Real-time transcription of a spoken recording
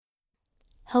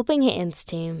Helping Hands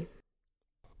Team.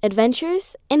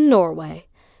 Adventures in Norway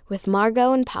with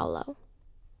Margo and Paolo.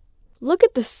 Look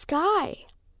at the sky.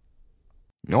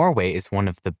 Norway is one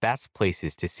of the best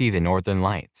places to see the northern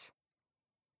lights.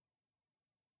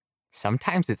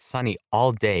 Sometimes it's sunny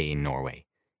all day in Norway,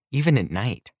 even at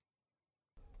night.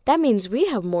 That means we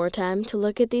have more time to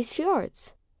look at these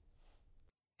fjords.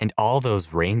 And all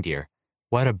those reindeer.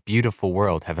 What a beautiful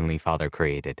world Heavenly Father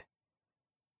created.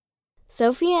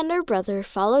 Sophie and her brother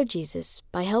follow Jesus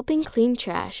by helping clean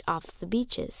trash off the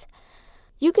beaches.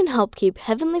 You can help keep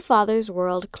Heavenly Father's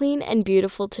world clean and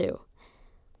beautiful too.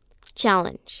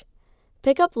 Challenge.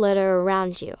 Pick up litter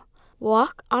around you.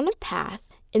 Walk on a path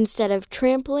instead of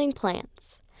trampling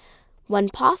plants. When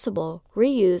possible,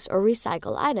 reuse or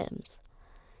recycle items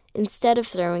instead of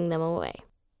throwing them away.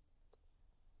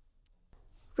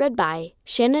 Read by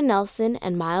Shannon Nelson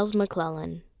and Miles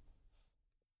McClellan.